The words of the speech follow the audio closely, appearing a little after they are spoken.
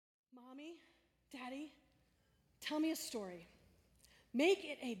Daddy, tell me a story. Make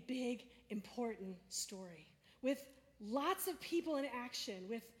it a big, important story with lots of people in action,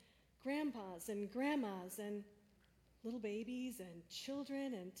 with grandpas and grandmas and little babies and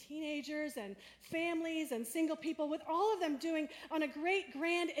children and teenagers and families and single people, with all of them doing on a great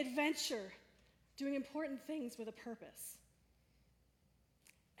grand adventure, doing important things with a purpose.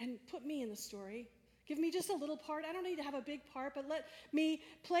 And put me in the story. Give me just a little part. I don't need to have a big part, but let me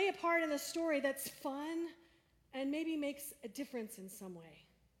play a part in the story that's fun and maybe makes a difference in some way.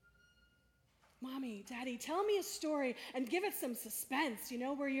 Mommy, Daddy, tell me a story and give it some suspense,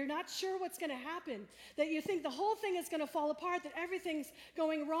 where you're not sure what's going to happen, that you think the whole thing is going to fall apart, that everything's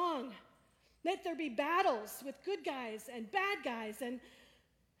going wrong. Let there be battles with good guys and bad guys and,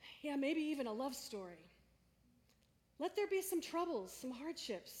 maybe even a love story. Let there be some troubles, some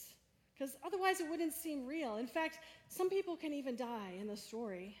hardships, because otherwise it wouldn't seem real. In fact, some people can even die in the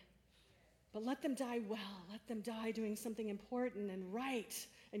story, but let them die well. Let them die doing something important and right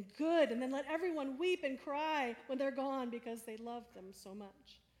and good, and then let everyone weep and cry when they're gone because they loved them so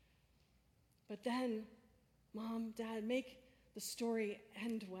much. But then, Mom, Dad, make the story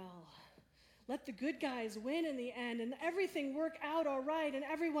end well. Let the good guys win in the end, and everything work out all right, and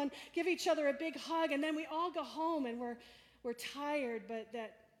everyone give each other a big hug, and then we all go home, and we're tired, but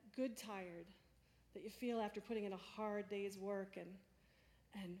that good tired that you feel after putting in a hard day's work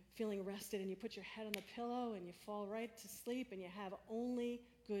and feeling rested, and you put your head on the pillow and you fall right to sleep and you have only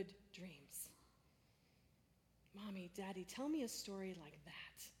good dreams. Mommy, Daddy, tell me a story like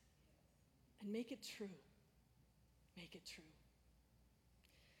that and make it true. Make it true.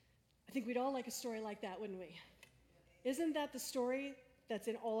 I think we'd all like a story like that, wouldn't we? Isn't that the story that's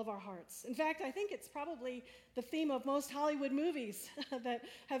in all of our hearts? In fact, I think it's probably the theme of most Hollywood movies that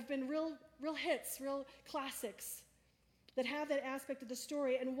have been real hits, real classics, that have that aspect of the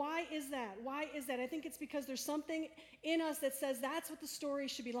story. And why is that? Why is that? I think it's because there's something in us that says that's what the story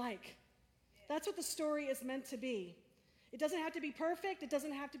should be like. That's what the story is meant to be. It doesn't have to be perfect. It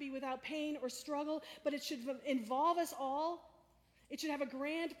doesn't have to be without pain or struggle, but it should involve us all. It should have a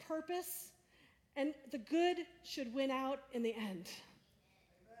grand purpose, and the good should win out in the end.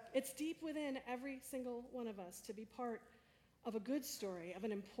 It's deep within every single one of us to be part of a good story, of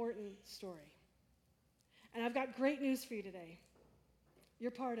an important story. And I've got great news for you today.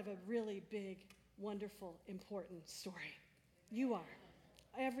 You're part of a really big, wonderful, important story. You are.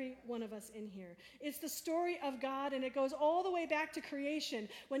 Every one of us in here. It's the story of God, and it goes all the way back to creation,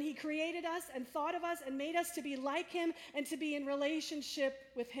 when He created us and thought of us and made us to be like Him and to be in relationship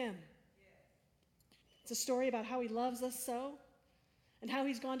with Him. It's a story about how He loves us so, and how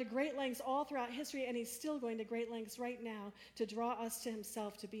He's gone to great lengths all throughout history, and He's still going to great lengths right now to draw us to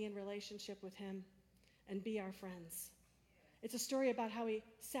Himself, to be in relationship with Him and be our friends. It's a story about how He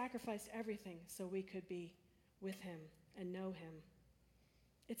sacrificed everything so we could be with Him and know Him.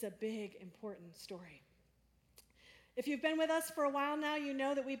 It's a big, important story. If you've been with us for a while now, you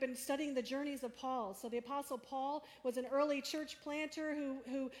know that we've been studying the journeys of Paul. So the Apostle Paul was an early church planter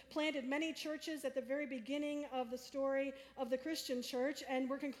who planted many churches at the very beginning of the story of the Christian church. And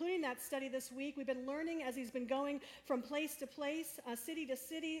we're concluding that study this week. We've been learning as he's been going from place to place, city to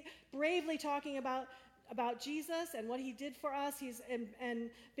city, bravely talking about Jesus and what He did for us. He's and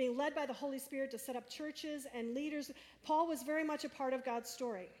being led by the Holy Spirit to set up churches and leaders. Paul was very much a part of God's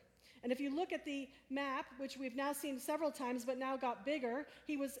story. And if you look at the map, which we've now seen several times, but now got bigger,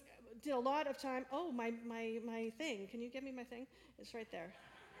 he did a lot of time. Oh, my thing. Can you give me my thing? It's right there.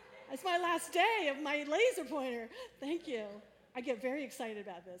 It's my last day of my laser pointer. Thank you. I get very excited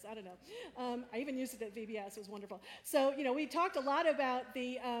about this. I don't know. I even used it at VBS. It was wonderful. So, we talked a lot about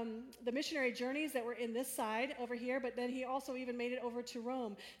the missionary journeys that were in this side over here, but then he also even made it over to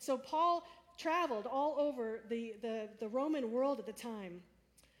Rome. So Paul traveled all over the Roman world at the time.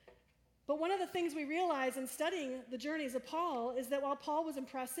 But one of the things we realize in studying the journeys of Paul is that while Paul was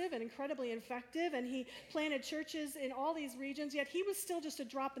impressive and incredibly effective, and he planted churches in all these regions, yet he was still just a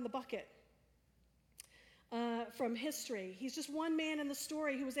drop in the bucket. From history. He's just one man in the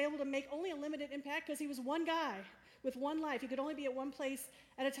story who was able to make only a limited impact because he was one guy with one life. He could only be at one place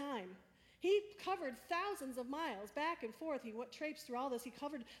at a time. He covered thousands of miles back and forth. He traipsed through all this. He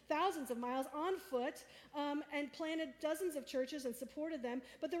covered thousands of miles on foot and planted dozens of churches and supported them.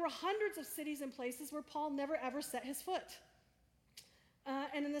 But there were hundreds of cities and places where Paul never ever set his foot.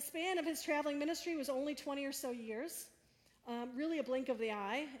 And in the span of his traveling ministry was only 20 or so years, really a blink of the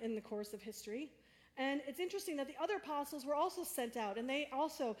eye in the course of history. And it's interesting that the other apostles were also sent out, and they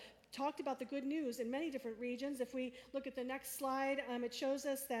also talked about the good news in many different regions. If we look at the next slide, it shows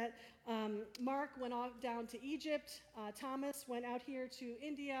us that Mark went off down to Egypt, Thomas went out here to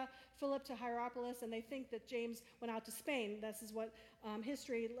India, Philip to Hierapolis, and they think that James went out to Spain. This is what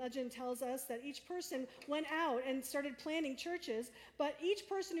history legend tells us, that each person went out and started planting churches, but each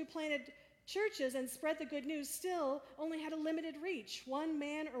person who planted churches and spread the good news still only had a limited reach, one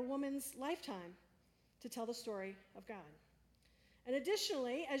man or woman's lifetime to tell the story of God. And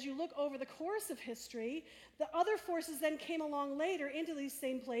additionally, as you look over the course of history, the other forces then came along later into these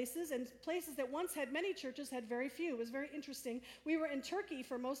same places, and places that once had many churches had very few. It was very interesting. We were in Turkey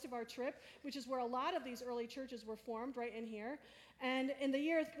for most of our trip, which is where a lot of these early churches were formed, right in here. And in the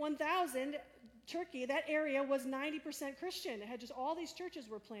year 1000, Turkey, that area was 90% Christian. It had just all these churches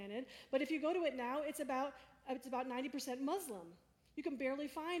were planted. But if you go to it now, it's about 90% Muslim. You can barely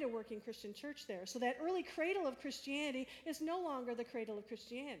find a working Christian church there. So that early cradle of Christianity is no longer the cradle of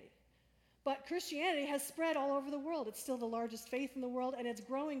Christianity. But Christianity has spread all over the world. It's still the largest faith in the world, and it's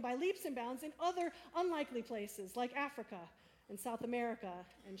growing by leaps and bounds in other unlikely places like Africa and South America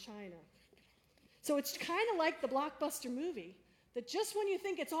and China. So it's kind of like the blockbuster movie, that just when you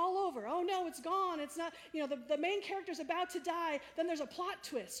think it's all over, oh no, it's gone, it's not, the main character's about to die, then there's a plot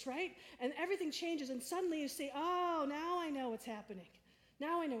twist, right? And everything changes, and suddenly you say, oh, now I know what's happening.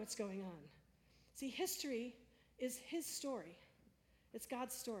 Now I know what's going on. See, history is his story. It's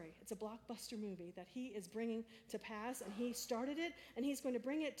God's story. It's a blockbuster movie that he is bringing to pass, and he started it, and he's going to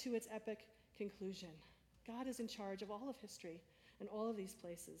bring it to its epic conclusion. God is in charge of all of history and all of these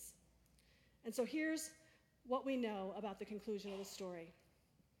places. And so here's what we know about the conclusion of the story.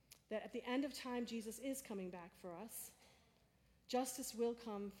 That at the end of time, Jesus is coming back for us. Justice will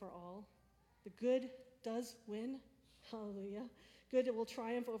come for all. The good does win. Hallelujah. Good will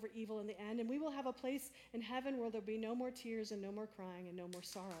triumph over evil in the end, and we will have a place in heaven where there'll be no more tears and no more crying and no more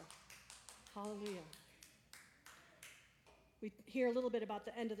sorrow. Hallelujah. We hear a little bit about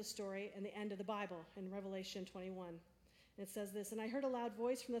the end of the story and the end of the Bible in Revelation 21. And it says this, and I heard a loud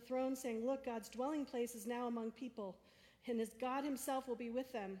voice from the throne saying, look, God's dwelling place is now among people, and his God himself will be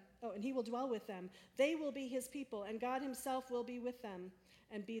with them. Oh, and he will dwell with them. They will be his people, and God himself will be with them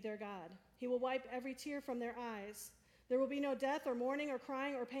and be their God. He will wipe every tear from their eyes. There will be no death or mourning or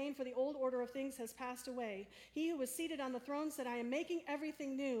crying or pain, for the old order of things has passed away. He who was seated on the throne said, I am making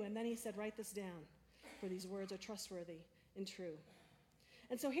everything new. And then he said, write this down, for these words are trustworthy and true.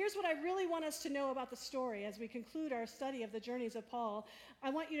 And so here's what I really want us to know about the story as we conclude our study of the journeys of Paul. I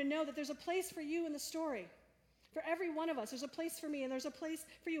want you to know that there's a place for you in the story. For every one of us, there's a place for me and there's a place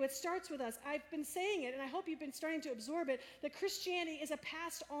for you. It starts with us. I've been saying it, and I hope you've been starting to absorb it, that Christianity is a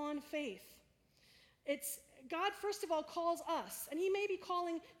passed on faith. God, first of all, calls us, and he may be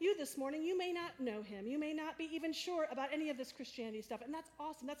calling you this morning. You may not know him. You may not be even sure about any of this Christianity stuff, and that's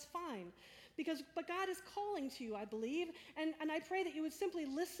awesome. That's fine. But God is calling to you, I believe, and I pray that you would simply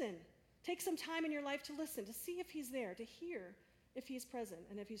listen. Take some time in your life to listen, to see if he's there, to hear if he's present,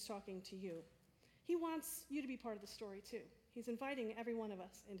 and if he's talking to you. He wants you to be part of the story, too. He's inviting every one of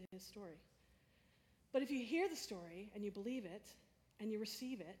us into his story. But if you hear the story, and you believe it, and you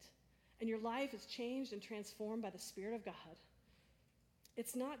receive it, and your life is changed and transformed by the Spirit of God,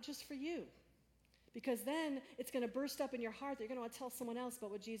 it's not just for you. Because then it's going to burst up in your heart that you're going to want to tell someone else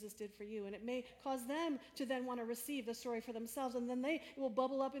about what Jesus did for you. And it may cause them to then want to receive the story for themselves. And then it will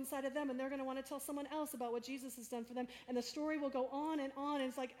bubble up inside of them, and they're going to want to tell someone else about what Jesus has done for them. And the story will go on, and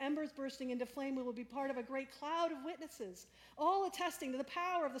it's like embers bursting into flame. We will be part of a great cloud of witnesses, all attesting to the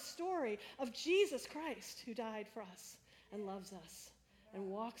power of the story of Jesus Christ, who died for us and loves us and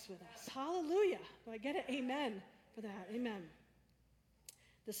walks with us. Hallelujah. Do I get it? Amen for that. Amen.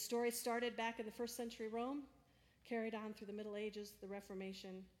 The story started back in the first century Rome, carried on through the Middle Ages, the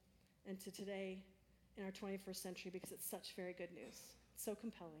Reformation, and to today in our 21st century, because it's such very good news. It's so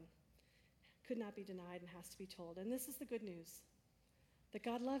compelling. Could not be denied and has to be told. And this is the good news, that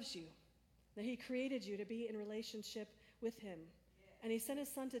God loves you, that he created you to be in relationship with him. And he sent his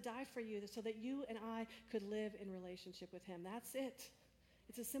son to die for you so that you and I could live in relationship with him. That's it.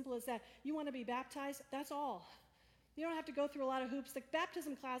 It's as simple as that. You want to be baptized? That's all. You don't have to go through a lot of hoops. The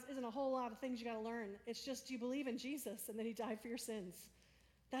baptism class isn't a whole lot of things you got to learn. It's just you believe in Jesus and that he died for your sins.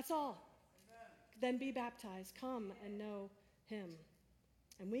 That's all. Amen. Then be baptized. Come and know him.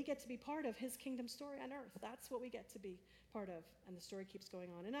 And we get to be part of his kingdom story on earth. That's what we get to be part of. And the story keeps going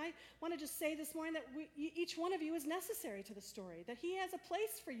on. And I want to just say this morning that each one of you is necessary to the story, that he has a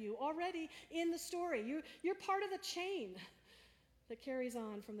place for you already in the story. You're part of the chain that carries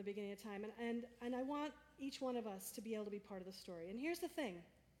on from the beginning of time. And I want each one of us to be able to be part of the story. And here's the thing.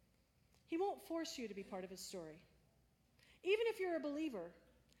 He won't force you to be part of his story. Even if you're a believer,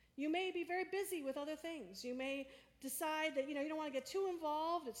 You may be very busy with other things. You may decide that, you don't want to get too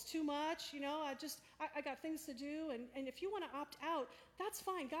involved. It's too much. I got things to do. And if you want to opt out, that's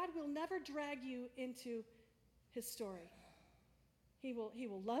fine. God will never drag you into his story. He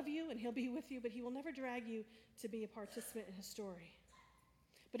will love you and he'll be with you, but he will never drag you to be a participant in his story.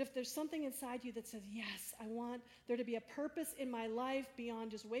 But if there's something inside you that says, yes, I want there to be a purpose in my life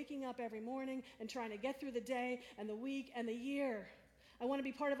beyond just waking up every morning and trying to get through the day and the week and the year. I want to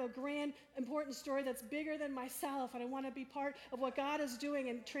be part of a grand, important story that's bigger than myself, and I want to be part of what God is doing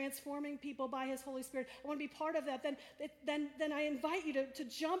and transforming people by his Holy Spirit. I want to be part of that. Then I invite you to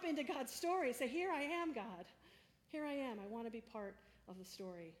jump into God's story. Say, here I am, God. Here I am. I want to be part of the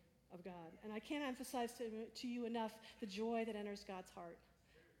story of God. And I can't emphasize to you enough the joy that enters God's heart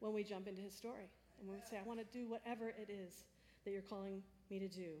when we jump into his story. And when we say, I want to do whatever it is that you're calling me to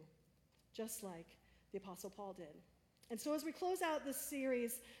do, just like the Apostle Paul did. And so as we close out this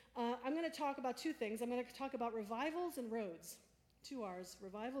series, I'm going to talk about two things. I'm going to talk about revivals and roads. 2 R's,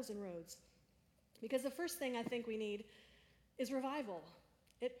 revivals and roads. Because the first thing I think we need is revival.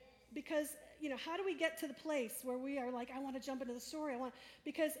 Because how do we get to the place where we are like, I want to jump into the story?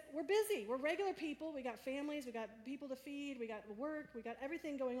 Because we're busy. We're regular people. We got families. We got people to feed. We got work. We got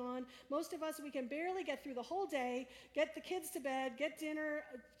everything going on. Most of us, we can barely get through the whole day, get the kids to bed, get dinner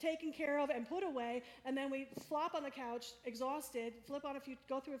taken care of and put away, and then we flop on the couch, exhausted,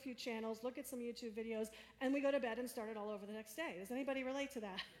 go through a few channels, look at some YouTube videos, and we go to bed and start it all over the next day. Does anybody relate to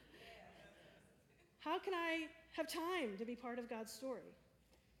that? How can I have time to be part of God's story?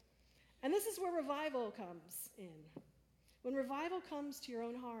 And this is where revival comes in. When revival comes to your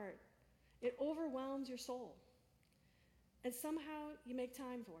own heart, it overwhelms your soul. And somehow you make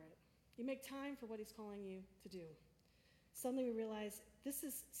time for it. You make time for what he's calling you to do. Suddenly we realize this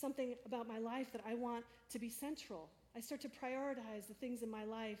is something about my life that I want to be central. I start to prioritize the things in my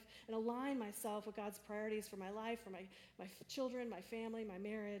life and align myself with God's priorities for my life, for my children, my family, my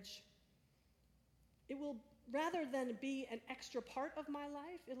marriage. It will, rather than be an extra part of my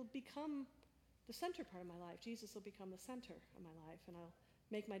life, it'll become the center part of my life. Jesus will become the center of my life, and I'll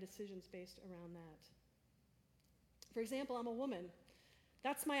make my decisions based around that. For example, I'm a woman.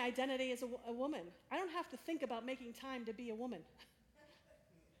 That's my identity as a woman. I don't have to think about making time to be a woman.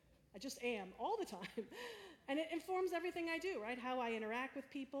 I just am all the time. And it informs everything I do, right? How I interact with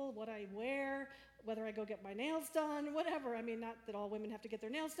people, what I wear, whether I go get my nails done, whatever. I mean, not that all women have to get their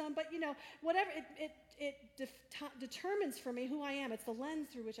nails done, but whatever. It determines for me who I am. It's the lens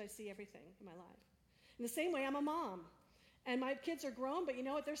through which I see everything in my life. In the same way, I'm a mom. And my kids are grown, but you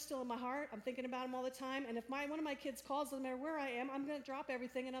know what? They're still in my heart. I'm thinking about them all the time. And if one of my kids calls, doesn't matter where I am, I'm going to drop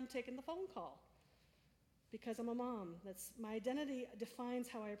everything and I'm taking the phone call. Because I'm a mom. My identity defines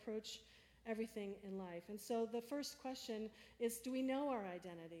how I approach everything in life. And so the first question is, do we know our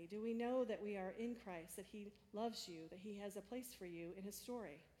identity? Do we know that we are in Christ, that he loves you, that he has a place for you in his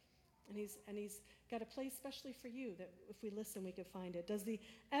story? And he's got a place especially for you that if we listen, we can find it. Does the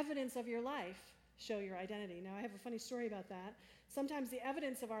evidence of your life show your identity? Now, I have a funny story about that. Sometimes the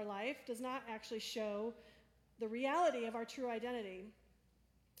evidence of our life does not actually show the reality of our true identity.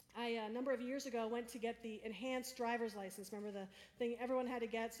 A number of years ago, went to get the enhanced driver's license. Remember the thing everyone had to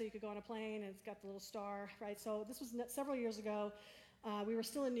get so you could go on a plane, and it's got the little star, right? So this was several years ago. We were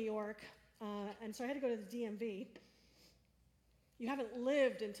still in New York, and so I had to go to the DMV. You haven't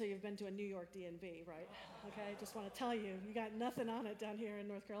lived until you've been to a New York DMV, right? Okay, just want to tell you, you got nothing on it down here in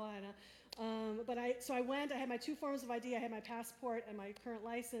North Carolina. So I went. I had my 2 forms of ID. I had my passport and my current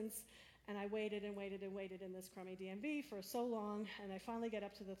license. And I waited and waited and waited in this crummy DMV for so long, and I finally get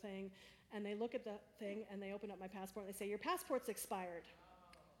up to the thing, and they look at the thing, and they open up my passport, and they say, your passport's expired,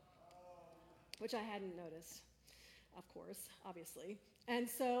 which I hadn't noticed, of course, obviously. And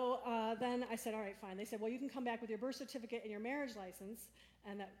so then I said, all right, fine. They said, well, you can come back with your birth certificate and your marriage license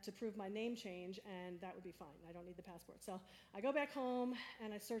and that to prove my name change, and that would be fine. I don't need the passport. So I go back home,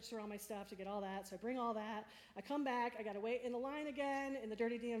 and I search through all my stuff to get all that. So I bring all that. I come back. I got to wait in the line again in the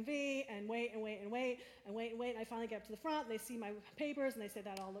dirty DMV and wait and wait and wait and wait and wait. And I finally get up to the front. And they see my papers, and they say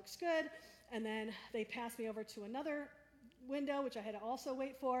that all looks good. And then they pass me over to another window, which I had to also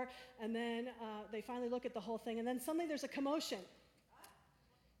wait for. And then they finally look at the whole thing. And then suddenly there's a commotion.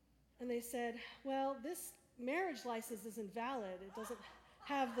 And they said, well, this marriage license isn't valid. It doesn't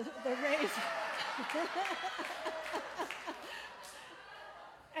have the raise.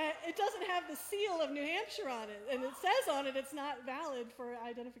 It doesn't have the seal of New Hampshire on it. And it says on it it's not valid for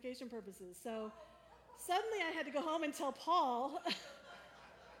identification purposes. So suddenly I had to go home and tell Paul,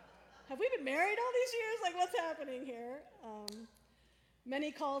 have we been married all these years? Like, what's happening here? many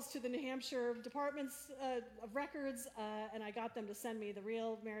calls to the New Hampshire departments of records, and I got them to send me the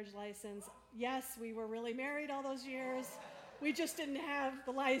real marriage license. Yes, we were really married all those years. We just didn't have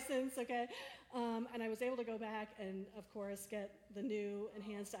the license, okay? And I was able to go back and, of course, get the new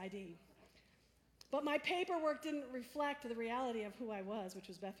enhanced ID. But my paperwork didn't reflect the reality of who I was, which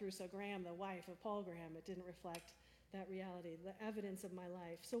was Beth Russo Graham, the wife of Paul Graham. It didn't reflect that reality, the evidence of my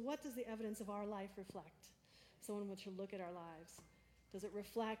life. So what does the evidence of our life reflect? Someone should look at our lives. Does it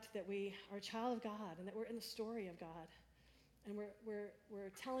reflect that we are a child of God and that we're in the story of God? And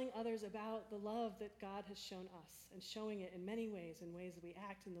we're telling others about the love that God has shown us and showing it in many ways, in ways that we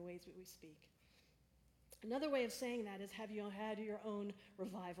act, in the ways that we speak. Another way of saying that is, have you had your own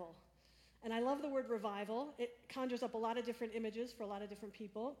revival? And I love the word revival. It conjures up a lot of different images for a lot of different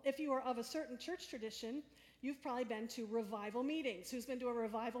people. If you are of a certain church tradition, you've probably been to revival meetings. Who's been to a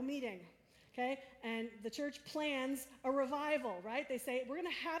revival meeting? Okay? And the church plans a revival, right? They say, we're going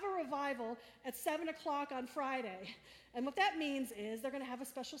to have a revival at 7 o'clock on Friday. And what that means is they're going to have a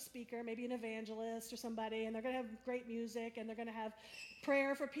special speaker, maybe an evangelist or somebody, and they're going to have great music, and they're going to have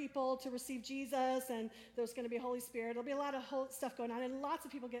prayer for people to receive Jesus, and there's going to be Holy Spirit. There'll be a lot of whole stuff going on, and lots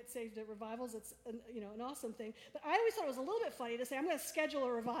of people get saved at revivals. It's an awesome thing. But I always thought it was a little bit funny to say, I'm going to schedule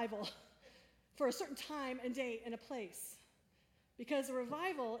a revival for a certain time and date and a place. Because a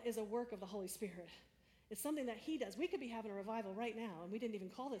revival is a work of the Holy Spirit. It's something that he does. We could be having a revival right now, and we didn't even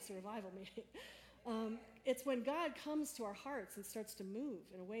call this a revival meeting. It's when God comes to our hearts and starts to move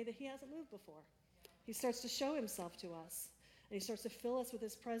in a way that he hasn't moved before. He starts to show himself to us, and he starts to fill us with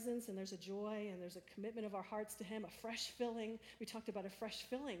his presence, and there's a joy, and there's a commitment of our hearts to him, a fresh filling. We talked about a fresh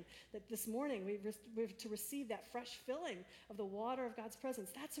filling, that this morning we're to receive that fresh filling of the water of God's presence.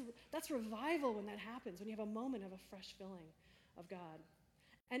 That's revival when that happens, when you have a moment of a fresh filling of God.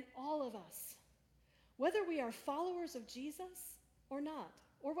 And all of us, whether we are followers of Jesus or not,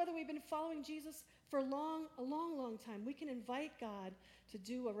 or whether we've been following Jesus for a long time, we can invite God to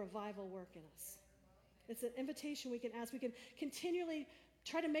do a revival work in us. It's an invitation we can ask. We can continually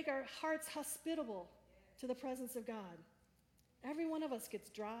try to make our hearts hospitable to the presence of God. Every one of us gets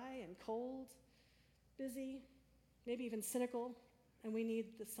dry and cold, busy, maybe even cynical, and we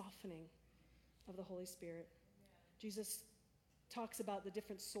need the softening of the Holy Spirit. Jesus talks about the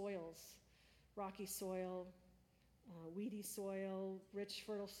different soils, rocky soil, weedy soil, rich,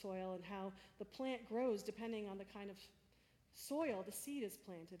 fertile soil, and how the plant grows depending on the kind of soil the seed is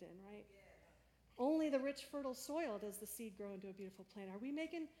planted in, right? Yeah. Only the rich, fertile soil does the seed grow into a beautiful plant. Are we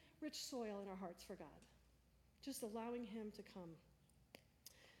making rich soil in our hearts for God? Just allowing him to come.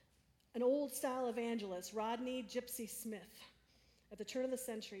 An old-style evangelist, Rodney Gypsy Smith, at the turn of the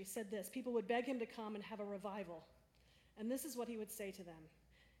century, said this: people would beg him to come and have a revival. And this is what he would say to them.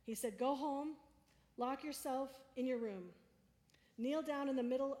 He said, go home, lock yourself in your room, kneel down in the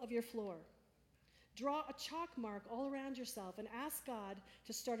middle of your floor, draw a chalk mark all around yourself, and ask God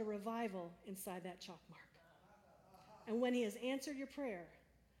to start a revival inside that chalk mark. And when he has answered your prayer,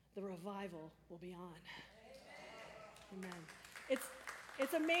 the revival will be on. Amen.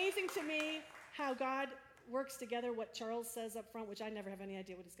 It's amazing to me how God works together, what Charles says up front, which I never have any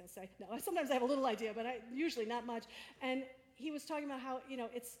idea what he's going to say. No, sometimes I have a little idea, but usually not much. And he was talking about how,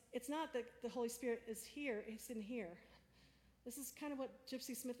 it's not that the Holy Spirit is here, it's in here. This is kind of what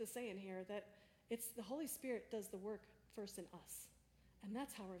Gypsy Smith is saying here, that it's the Holy Spirit does the work first in us. And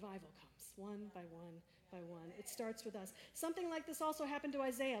that's how revival comes, one by one by one. It starts with us. Something like this also happened to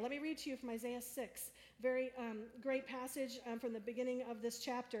Isaiah. Let me read to you from Isaiah 6, very great passage from the beginning of this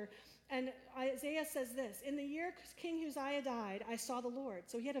chapter. And Isaiah says this: in the year King Uzziah died, I saw the Lord.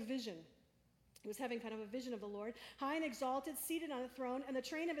 So he had a vision. He was having kind of a vision of the Lord, high and exalted, seated on a throne, and the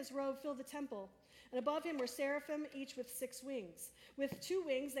train of his robe filled the temple. And above him were seraphim, each with 6 wings. With 2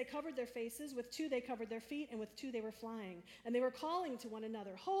 wings they covered their faces, with 2 they covered their feet, and with 2 they were flying. And they were calling to one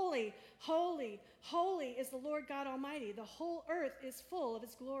another, holy, holy, holy is the Lord God Almighty. The whole earth is full of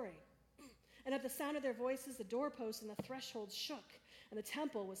his glory. And at the sound of their voices, the doorposts and the thresholds shook, and the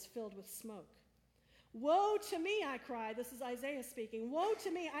temple was filled with smoke. Woe to me, I cried. This is Isaiah speaking. Woe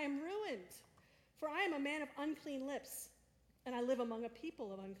to me, I am ruined. For I am a man of unclean lips, and I live among a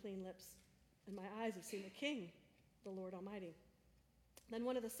people of unclean lips. And my eyes have seen the King, the Lord Almighty. Then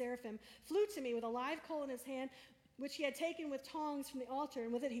one of the seraphim flew to me with a live coal in his hand, which he had taken with tongs from the altar,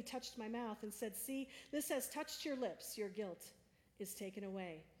 and with it he touched my mouth and said, see, this has touched your lips. Your guilt is taken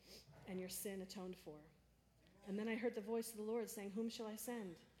away, and your sin atoned for. And then I heard the voice of the Lord saying, whom shall I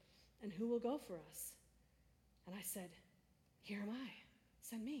send? And who will go for us? And I said, here am I.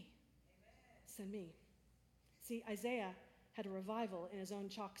 Send me. Send me. See, Isaiah had a revival in his own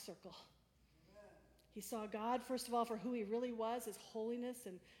chalk circle. He saw God, first of all, for who he really was, his holiness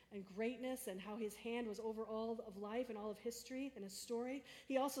and greatness, and how his hand was over all of life and all of history and his story.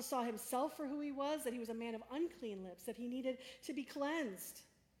 He also saw himself for who he was, that he was a man of unclean lips, that he needed to be cleansed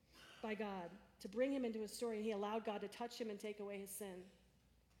by God to bring him into his story, and he allowed God to touch him and take away his sin.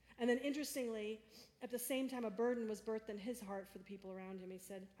 And then interestingly, at the same time, a burden was birthed in his heart for the people around him. He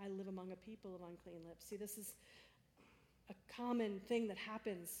said, I live among a people of unclean lips. See, this is a common thing that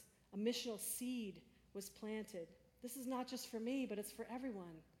happens. A missional seed was planted. This is not just for me, but it's for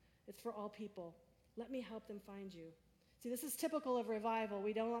everyone. It's for all people. Let me help them find you. See, this is typical of revival.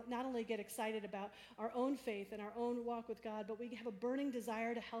 We don't not only get excited about our own faith and our own walk with God, but we have a burning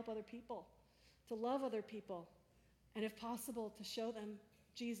desire to help other people, to love other people, and if possible, to show them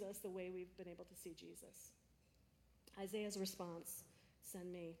Jesus the way we've been able to see Jesus. Isaiah's response,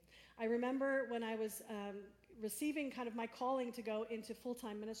 send me. I remember when I was receiving kind of my calling to go into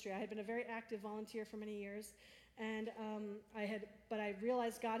full-time ministry. I had been a very active volunteer for many years, and but I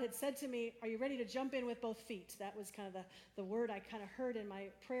realized God had said to me, are you ready to jump in with both feet? That was kind of the word I kind of heard in my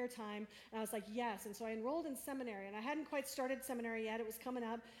prayer time, and I was like, yes. And so I enrolled in seminary, and I hadn't quite started seminary yet. It was coming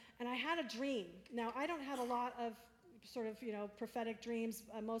up, and I had a dream. Now, I don't have a lot of sort of, prophetic dreams.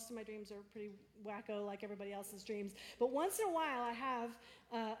 Most of my dreams are pretty wacko, like everybody else's dreams. But once in a while, I have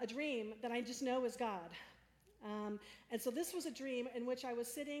a dream that I just know is God. And so this was a dream in which I was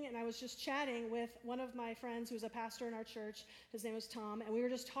sitting and I was just chatting with one of my friends who's a pastor in our church. His name was Tom, and we were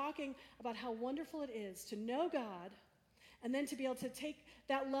just talking about how wonderful it is to know God and then to be able to take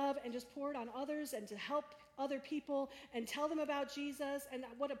that love and just pour it on others and to help other people and tell them about Jesus, and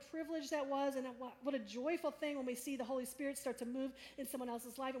what a privilege that was, and what a joyful thing when we see the Holy Spirit start to move in someone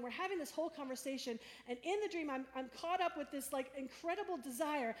else's life. And we're having this whole conversation, and in the dream I'm caught up with this incredible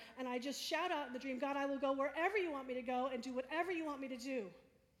desire, and I just shout out in the dream, God, I will go wherever you want me to go and do whatever you want me to do.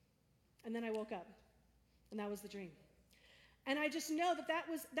 And then I woke up, and that was the dream. And I just know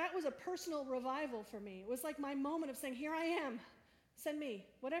that was a personal revival for me. It was like my moment of saying, here I am, send me.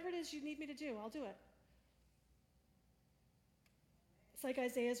 Whatever it is you need me to do, I'll do it. It's like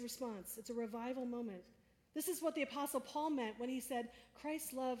Isaiah's response. It's a revival moment. This is what the Apostle Paul meant when he said,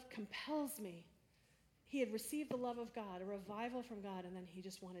 Christ's love compels me. He had received the love of God, a revival from God, and then he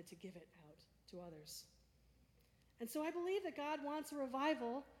just wanted to give it out to others. And so I believe that God wants a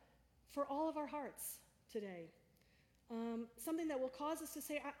revival for all of our hearts today. Something that will cause us to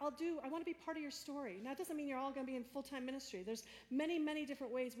say, I want to be part of your story. Now, it doesn't mean you're all going to be in full-time ministry. There's many, many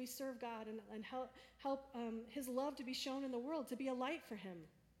different ways we serve God and help his love to be shown in the world, to be a light for him.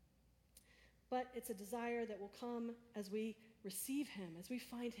 But it's a desire that will come as we receive him, as we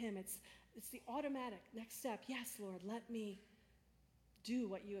find him. It's the automatic next step. Yes, Lord, let me do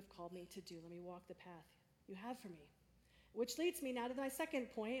what you have called me to do. Let me walk the path you have for me. Which leads me now to my second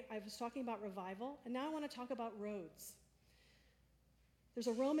point. I was talking about revival, and now I want to talk about roads. There's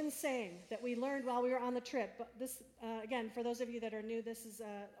a Roman saying that we learned while we were on the trip. But this, again, for those of you that are new, this is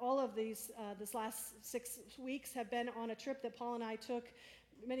all of these. This last 6 weeks have been on a trip that Paul and I took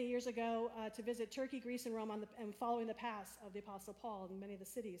many years ago to visit Turkey, Greece, and Rome, and following the paths of the Apostle Paul in many of the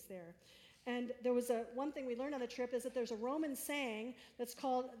cities there. And there was one thing we learned on the trip is that there's a Roman saying that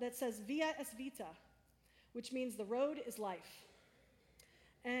says "Via est vita," which means the road is life.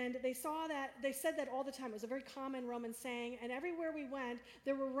 And they said that all the time. It was a very common Roman saying, and everywhere we went,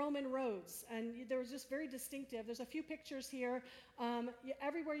 there were Roman roads, and there was just very distinctive. There's a few pictures here.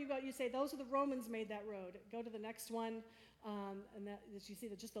 Everywhere you go, you say, those are the Romans made that road. Go to the next one, and that you see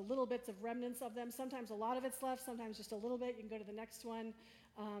just the little bits of remnants of them. Sometimes a lot of it's left, sometimes just a little bit. You can go to the next one.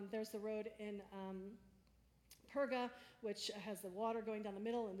 There's the road in Perga, which has the water going down the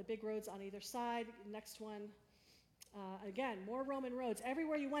middle and the big roads on either side. Next one. Again, more Roman roads.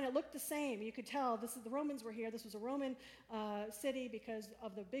 Everywhere you went, it looked the same. You could tell the Romans were here. This was a Roman city because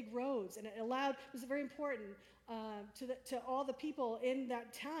of the big roads, and it was very important to all the people in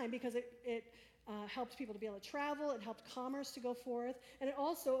that time because it helped people to be able to travel. It helped commerce to go forth, and it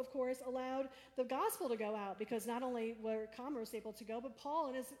also, of course, allowed the gospel to go out because not only were commerce able to go, but Paul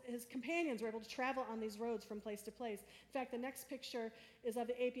and his companions were able to travel on these roads from place to place. In fact, the next picture is of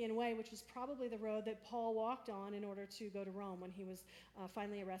the Appian Way, which was probably the road that Paul walked on in order to go to Rome when he was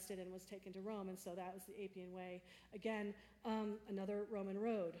finally arrested and was taken to Rome, and so that was the Appian Way. Again, another Roman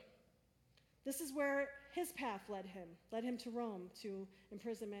road. This is where his path led him to Rome, to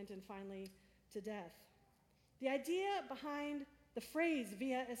imprisonment, and finally to death. The idea behind the phrase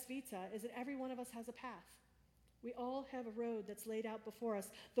 "Via est vita" is that every one of us has a path. We all have a road that's laid out before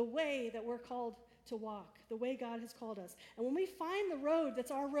us, the way that we're called to walk, the way God has called us. And when we find the road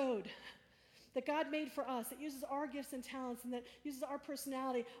that's our road, that God made for us, that uses our gifts and talents and that uses our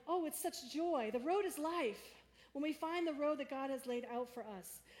personality. Oh, it's such joy. The road is life. When we find the road that God has laid out for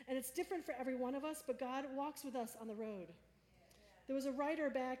us. And it's different for every one of us, but God walks with us on the road. There was a writer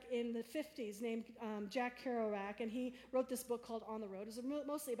back in the 50s named Jack Kerouac, and he wrote this book called On the Road. It was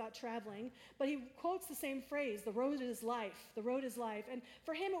mostly about traveling, but he quotes the same phrase, the road is life, the road is life. And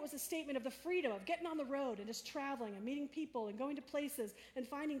for him, it was a statement of the freedom of getting on the road and just traveling and meeting people and going to places and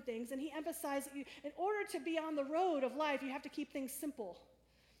finding things. And he emphasized that in order to be on the road of life, you have to keep things simple.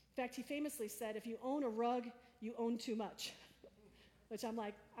 In fact, he famously said, if you own a rug, you own too much. Which I'm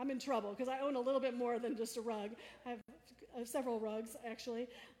like, I'm in trouble because I own a little bit more than just a rug. I have several rugs, actually.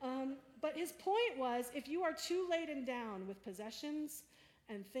 But his point was, if you are too laden down with possessions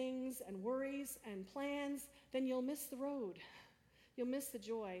and things and worries and plans, then you'll miss the road. You'll miss the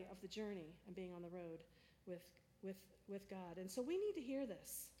joy of the journey and being on the road with God. And so we need to hear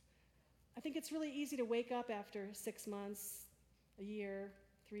this. I think it's really easy to wake up after 6 months, a year,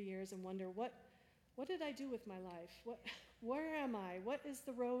 3 years, and wonder, what did I do with my life? Where am I? What is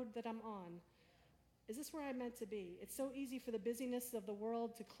the road that I'm on? Is this where I'm meant to be? It's so easy for the busyness of the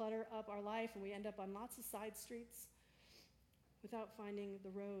world to clutter up our life, and we end up on lots of side streets without finding the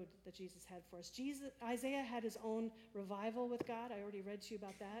road that Jesus had for us. Isaiah had his own revival with God. I already read to you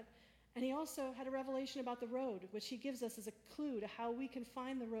about that. And he also had a revelation about the road, which he gives us as a clue to how we can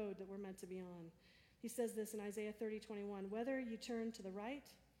find the road that we're meant to be on. He says this in Isaiah 30:21, whether you turn to the right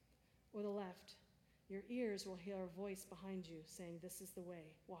or the left, your ears will hear a voice behind you saying, this is the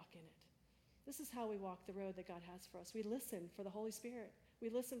way, walk in it. This is how we walk the road that God has for us. We listen for the Holy Spirit. We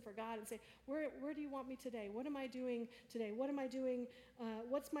listen for God and say, where do you want me today? What am I doing today? What am I doing?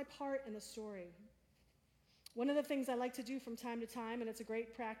 What's my part in the story? One of the things I like to do from time to time, and it's a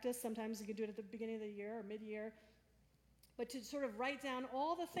great practice, sometimes you can do it at the beginning of the year or mid-year, but to sort of write down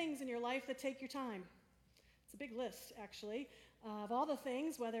all the things in your life that take your time. It's a big list, actually, of all the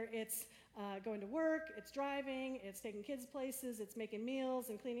things, whether it's going to work, it's driving, it's taking kids places, it's making meals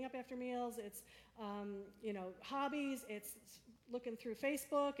and cleaning up after meals, it's hobbies, it's looking through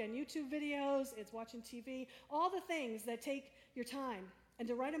Facebook and YouTube videos, it's watching TV, all the things that take your time, and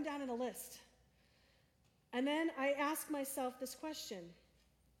to write them down in a list. And then I ask myself this question,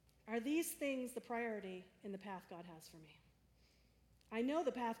 are these things the priority in the path God has for me? I know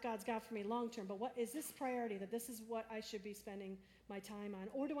the path God's got for me long term, but what is this priority, that this is what I should be spending my time on?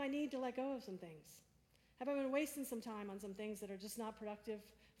 Or do I need to let go of some things? Have I been wasting some time on some things that are just not productive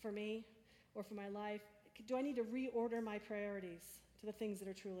for me or for my life? Do I need to reorder my priorities to the things that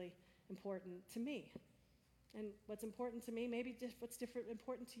are truly important to me? And what's important to me, maybe what's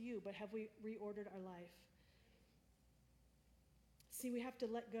important to you, but have we reordered our life? See, we have to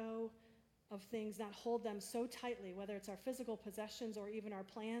let go of things, not hold them so tightly, whether it's our physical possessions or even our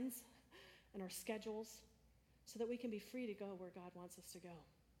plans and our schedules, so that we can be free to go where God wants us to go.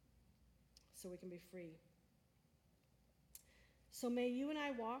 So we can be free. So may you and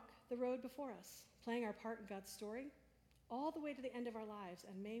I walk the road before us, playing our part in God's story, all the way to the end of our lives,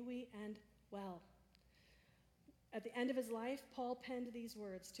 and may we end well. At the end of his life, Paul penned these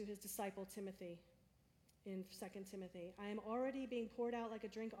words to his disciple Timothy in 2 Timothy. I am already being poured out like a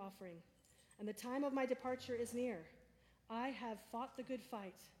drink offering, and the time of my departure is near. I have fought the good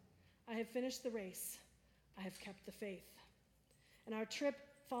fight. I have finished the race. I have kept the faith. And our trip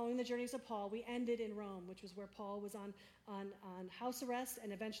following the journeys of Paul, we ended in Rome, which was where Paul was on house arrest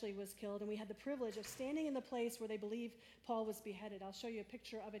and eventually was killed. And we had the privilege of standing in the place where they believe Paul was beheaded. I'll show you a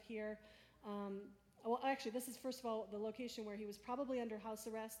picture of it here. Well, actually, this is, first of all, the location where he was probably under house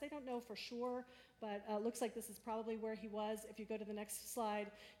arrest. They don't know for sure, but it looks like this is probably where he was. If you go to the next slide,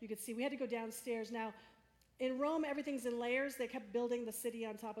 you can see we had to go downstairs. Now, in Rome, everything's in layers. They kept building the city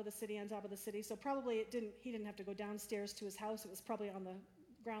on top of the city on top of the city, so probably he didn't have to go downstairs to his house. It was probably on the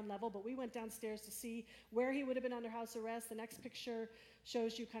ground level, but we went downstairs to see where he would have been under house arrest. The next picture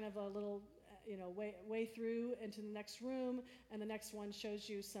shows you kind of a little way through into the next room, and the next one shows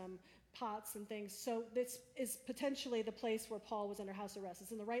you some pots and things. So this is potentially the place where Paul was under house arrest.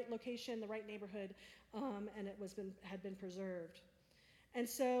 It's in the right location, the right neighborhood, and it had been preserved. And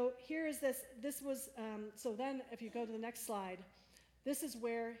so here is this. This was so then, if you go to the next slide, this is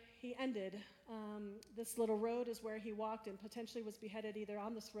where he ended. This little road is where he walked and potentially was beheaded, either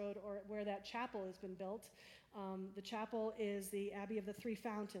on this road or where that chapel has been built. The chapel is the Abbey of the Three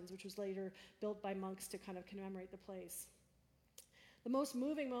Fountains, which was later built by monks to kind of commemorate the place. The most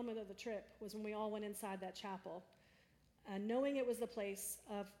moving moment of the trip was when we all went inside that chapel. Knowing it was the place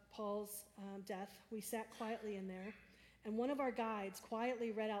of Paul's death, we sat quietly in there, and one of our guides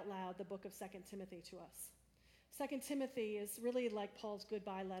quietly read out loud the book of 2 Timothy to us. 2 Timothy is really like Paul's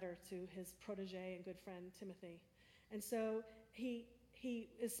goodbye letter to his protege and good friend Timothy. And so he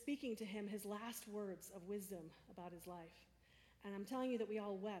is speaking to him his last words of wisdom about his life. And I'm telling you that we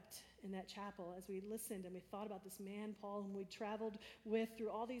all wept in that chapel as we listened and we thought about this man, Paul, whom we traveled with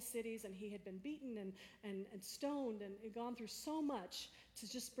through all these cities, and he had been beaten and stoned and gone through so much to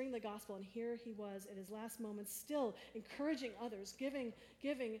just bring the gospel. And here he was at his last moments, still encouraging others, giving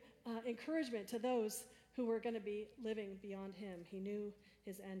encouragement to those who were going to be living beyond him. He knew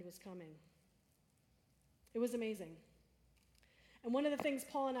his end was coming. It was amazing. And one of the things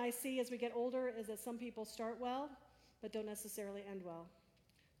Paul and I see as we get older is that some people start well, but don't necessarily end well.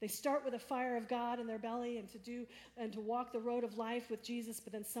 They start with a fire of God in their belly and to walk the road of life with Jesus,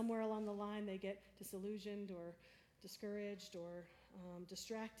 but then somewhere along the line they get disillusioned or discouraged or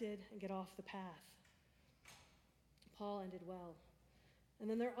distracted and get off the path. Paul ended well. And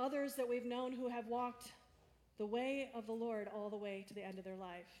then there are others that we've known who have walked the way of the Lord all the way to the end of their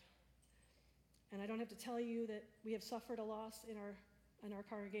life. And I don't have to tell you that we have suffered a loss in our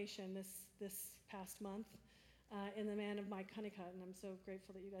congregation this past month in the man of Mike Honeycutt, and I'm so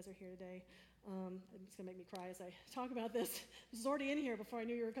grateful that you guys are here today. It's going to make me cry as I talk about this. This was already in here before I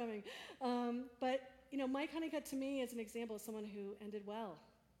knew you were coming. But Mike Honeycutt to me is an example of someone who ended well.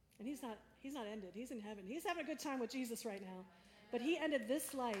 And he's not ended. He's in heaven. He's having a good time with Jesus right now. But he ended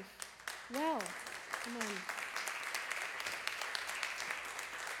this life well. Come on.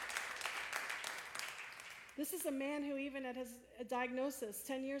 This is a man who, even at his diagnosis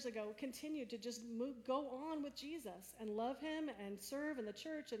 10 years ago, continued to just go on with Jesus and love him and serve in the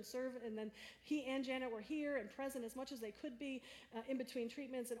church and serve. And then he and Janet were here and present as much as they could be in between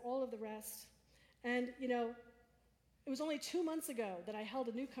treatments and all of the rest. And, it was only 2 months ago that I held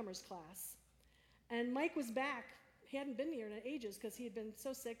a newcomers class. And Mike was back. He hadn't been here in ages because he had been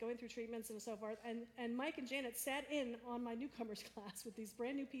so sick, going through treatments and so forth. And Mike and Janet sat in on my newcomers class with these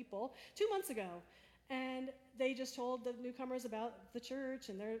brand new people 2 months ago. And they just told the newcomers about the church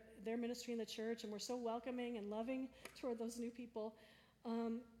and their ministry in the church, and were so welcoming and loving toward those new people.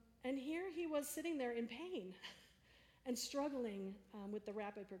 And here he was sitting there in pain and struggling with the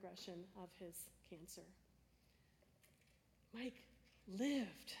rapid progression of his cancer. Mike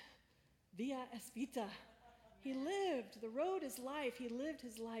lived via es vita. He lived. The road is life. He lived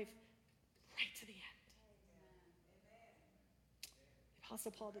his life right to the end.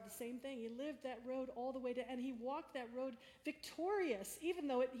 Apostle Paul did the same thing. He lived that road all the way to, and he walked that road victorious, even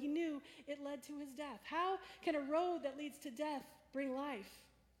though he knew it led to his death. How can a road that leads to death bring life?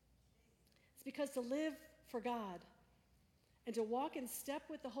 It's because to live for God and to walk in step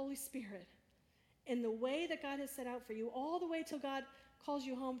with the Holy Spirit in the way that God has set out for you, all the way till God calls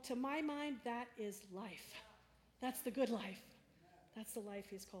you home, to my mind, that is life. That's the good life. That's the life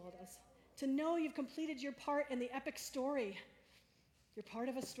he's called us. To know you've completed your part in the epic story. You're part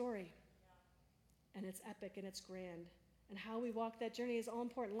of a story, and it's epic and it's grand. And how we walk that journey is all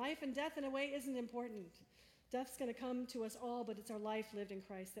important. Life and death, in a way, isn't important. Death's going to come to us all, but it's our life lived in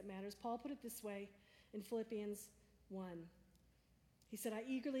Christ that matters. Paul put it this way in Philippians 1. He said, I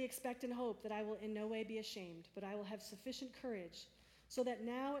eagerly expect and hope that I will in no way be ashamed, but I will have sufficient courage, so that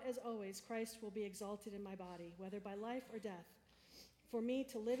now, as always, Christ will be exalted in my body, whether by life or death. For me,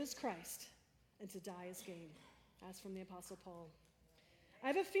 to live is Christ, and to die is gain. As from the Apostle Paul. I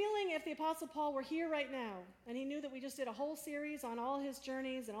have a feeling if the Apostle Paul were here right now, and he knew that we just did a whole series on all his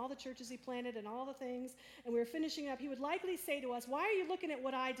journeys and all the churches he planted and all the things, and we were finishing up, he would likely say to us, why are you looking at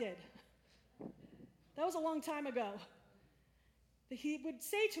what I did? That was a long time ago. He would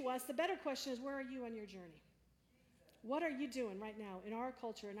say to us, the better question is, where are you on your journey? What are you doing right now in our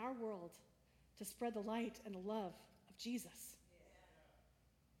culture, in our world, to spread the light and the love of Jesus?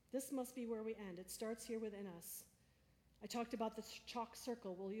 This must be where we end. It starts here within us. I talked about the chalk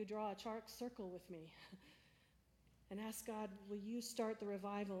circle. Will you draw a chalk circle with me? And ask God, will you start the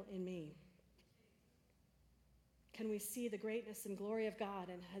revival in me? Can we see the greatness and glory of God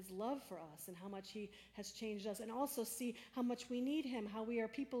and his love for us and how much he has changed us, and also see how much we need him, how we are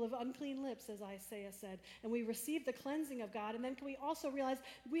people of unclean lips, as Isaiah said, and we receive the cleansing of God. And then can we also realize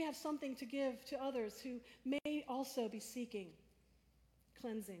we have something to give to others who may also be seeking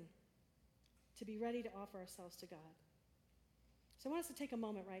cleansing, to be ready to offer ourselves to God. So I want us to take a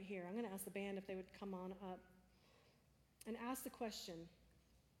moment right here. I'm going to ask the band if they would come on up and ask the question,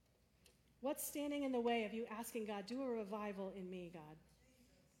 what's standing in the way of you asking God, do a revival in me, God?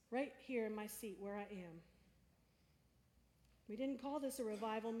 Right here in my seat where I am. We didn't call this a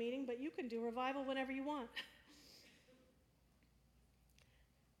revival meeting, but you can do revival whenever you want.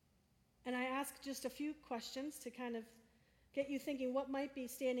 And I ask just a few questions to kind of get you thinking what might be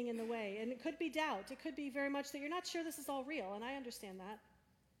standing in the way. And it could be doubt. It could be very much that you're not sure this is all real, and I understand that.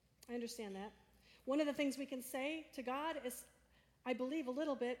 I understand that. One of the things we can say to God is, I believe a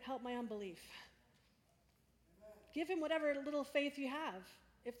little bit, help my unbelief. Give him whatever little faith you have,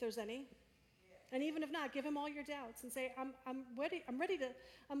 if there's any. And even if not, give him all your doubts and say, I'm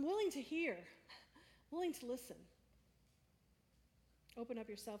willing to hear, willing to listen. Open up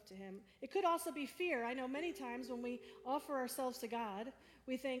yourself to him. It could also be fear. I know many times when we offer ourselves to God,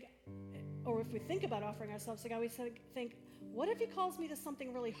 we think, or if we think about offering ourselves to God, we think, what if he calls me to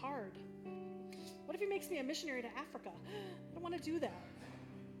something really hard? What if he makes me a missionary to Africa? I don't want to do that.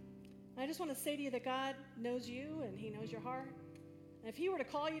 And I just want to say to you that God knows you and he knows your heart. And if he were to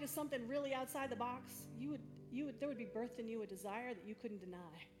call you to something really outside the box, there would be birthed in you a desire that you couldn't deny.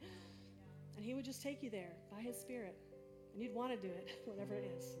 And he would just take you there by his Spirit. And you'd want to do it, whatever it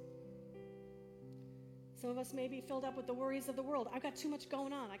is. Some of us may be filled up with the worries of the world. I've got too much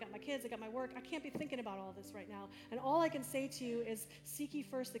going on. I got my kids, I got my work. I can't be thinking about all this right now. And all I can say to you is seek ye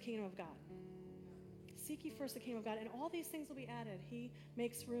first the kingdom of God. Seek ye first the kingdom of God, and all these things will be added. He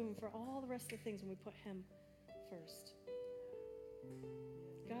makes room for all the rest of the things when we put him first.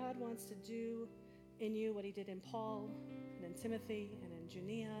 God wants to do in you what he did in Paul and in Timothy and in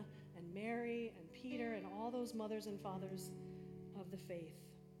Junia and Mary and Peter and all those mothers and fathers of the faith.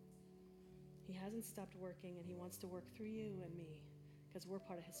 He hasn't stopped working, and he wants to work through you and me because we're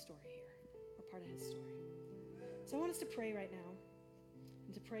part of his story here. We're part of his story. So I want us to pray right now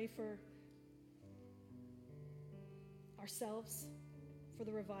and to pray for ourselves, for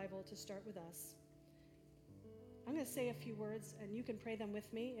the revival to start with us. I'm going to say a few words, and you can pray them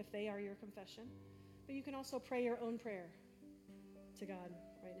with me if they are your confession. But you can also pray your own prayer to God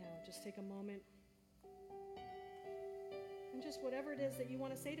right now. Just take a moment. And just whatever it is that you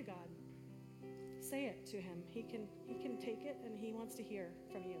want to say to God, say it to him. He can take it, and he wants to hear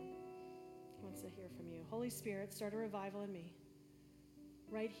from you. He wants to hear from you. Holy Spirit, start a revival in me.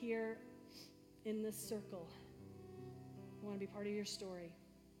 Right here in this circle. I want to be part of your story.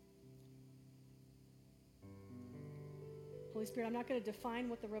 Holy Spirit, I'm not going to define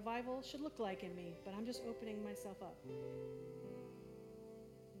what the revival should look like in me, but I'm just opening myself up.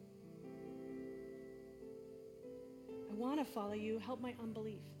 I want to follow you. Help my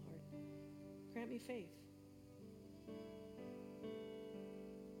unbelief, Lord. Grant me faith.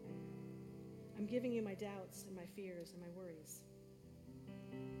 I'm giving you my doubts and my fears and my worries.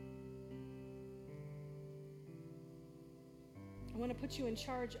 I want to put you in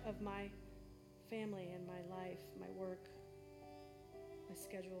charge of my family and my life, my work, my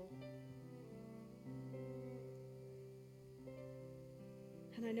schedule.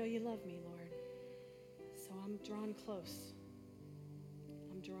 And I know you love me, Lord. So I'm drawn close.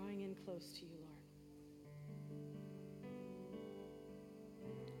 I'm drawing in close to you,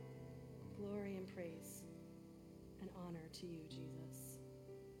 Lord. Glory and praise and honor to you, Jesus.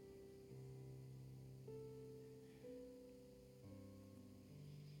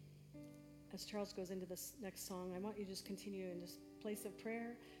 As Charles goes into this next song, I want you to just continue in this place of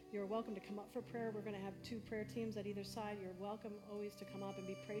prayer. You're welcome to come up for prayer. We're going to have 2 prayer teams at either side. You're welcome always to come up and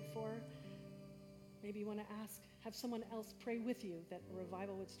be prayed for. Maybe you want to have someone else pray with you that a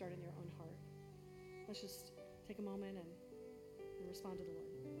revival would start in your own heart. Let's just take a moment and respond to the Lord.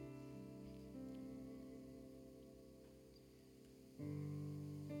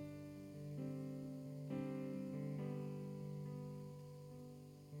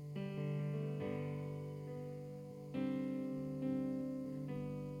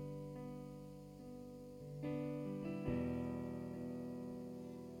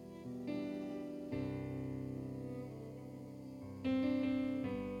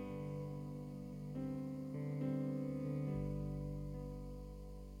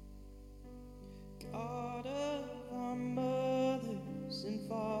 God of our mothers and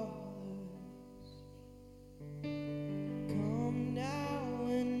fathers, come now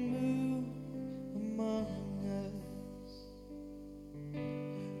and move among us.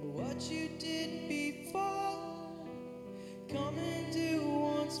 What you did before, come and do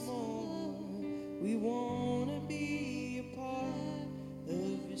once more. We want to be a part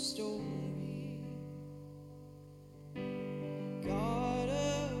of your story. God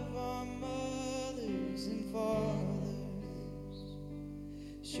of our mothers and fathers,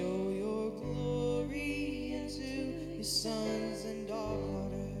 show your glory into your sons and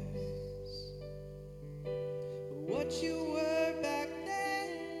daughters. What you were back then,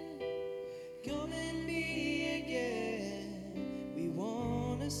 come and be again. We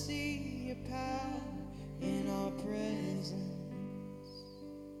want to see your power in our presence.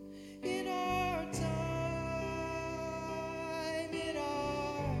 In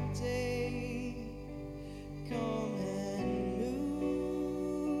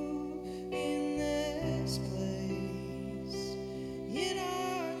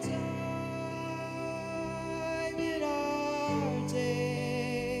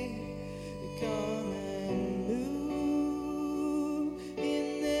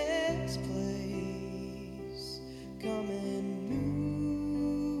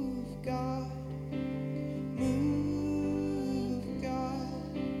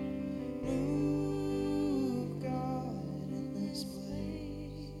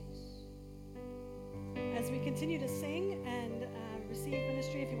continue to sing and receive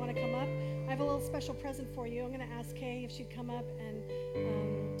ministry if you want to come up. I have a little special present for you. I'm going to ask Kay if she'd come up, and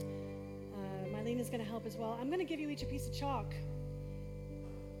Mylene is going to help as well. I'm going to give you each a piece of chalk,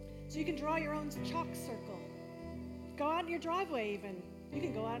 so you can draw your own chalk circle. Go out in your driveway even. You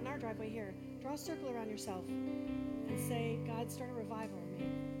can go out in our driveway here. Draw a circle around yourself and say, God, start a revival in me.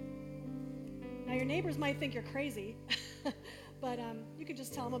 Now, your neighbors might think you're crazy, but you can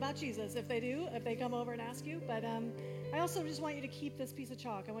just tell them about Jesus if they come over and ask you. But I also just want you to keep this piece of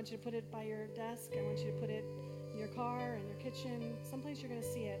chalk. I want you to put it by your desk. I want you to put it in your car, in your kitchen, someplace you're going to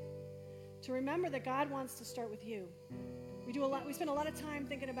see it. To remember that God wants to start with you. We spend a lot of time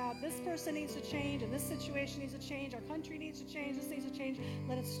thinking about this person needs to change, and this situation needs to change, our country needs to change, this needs to change.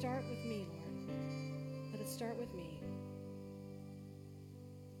 Let it start with me, Lord. Let it start with me.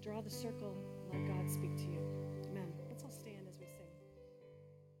 Draw the circle and let God speak to you.